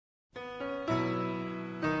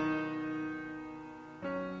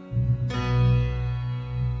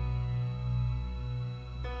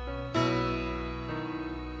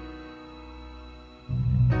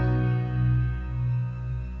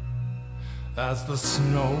as the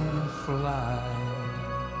snow flies.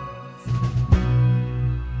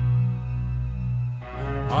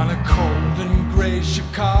 On a cold and gray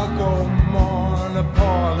Chicago morn, a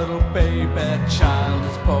poor little baby child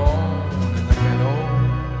is born in the ghetto.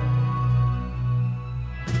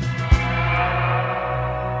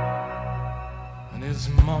 And his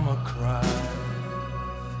mama cries.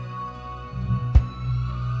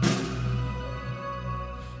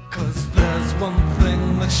 Cause there's one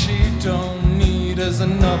thing that she don't need, is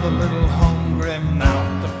another little hungry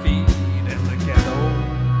mouth to feed in the ghetto.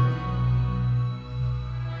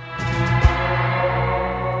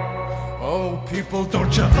 Oh, people,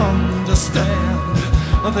 don't you understand?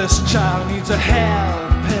 This child needs a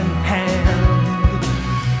helping hand.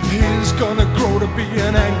 He's gonna grow to be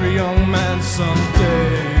an angry young man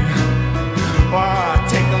someday. Oh,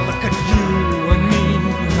 take a look at you and me.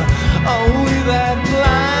 Are we that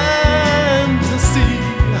blind to see?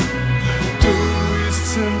 Do we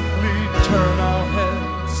simply turn our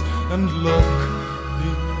heads and look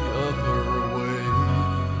the other way?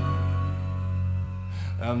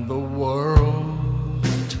 And the world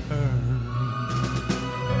turns,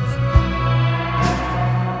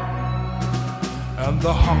 and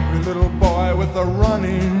the hungry little boy with the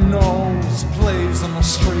runny nose plays on the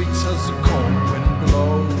streets as the cold wind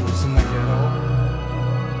blows in the ghetto.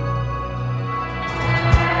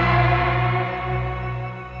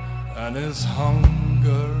 And his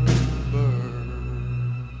hunger burns.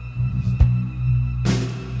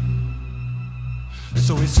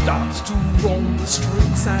 So he starts to roam the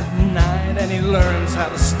streets at night, and he learns how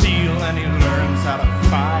to steal, and he learns how to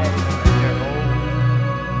fight in the ghetto.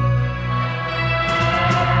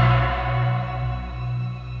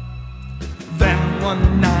 Then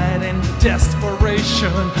one night in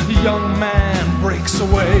desperation, the young man breaks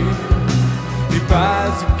away. He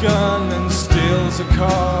buys a gun and steals a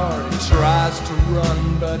car. He tries to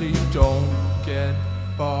run, but he don't get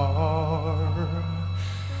far.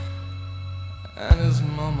 And his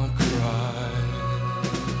mama cries.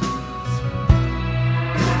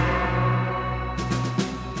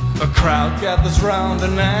 A crowd gathers round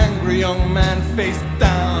an angry young man face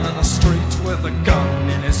down on the street with a gun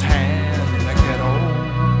in his hand in the ghetto.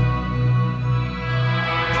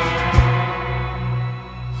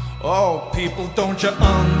 Oh, people, don't you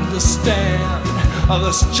understand?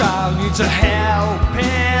 This child needs a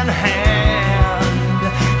helping hand.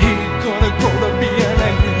 He's gonna grow to be an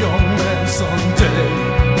angry young man someday.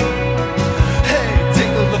 Hey,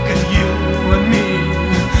 take a look at you and me.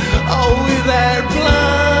 Are we that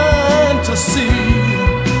blind to see?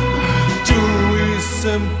 Do we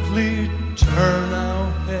simply turn our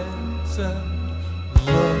heads and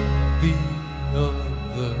look the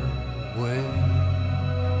other way?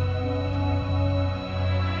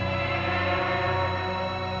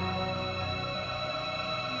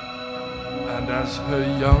 And as her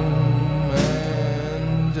young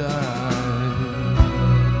man died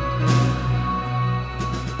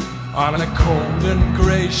on a cold and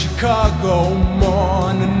gray Chicago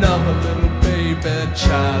morn, another little baby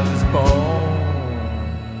child is born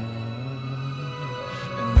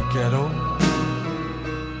in the ghetto.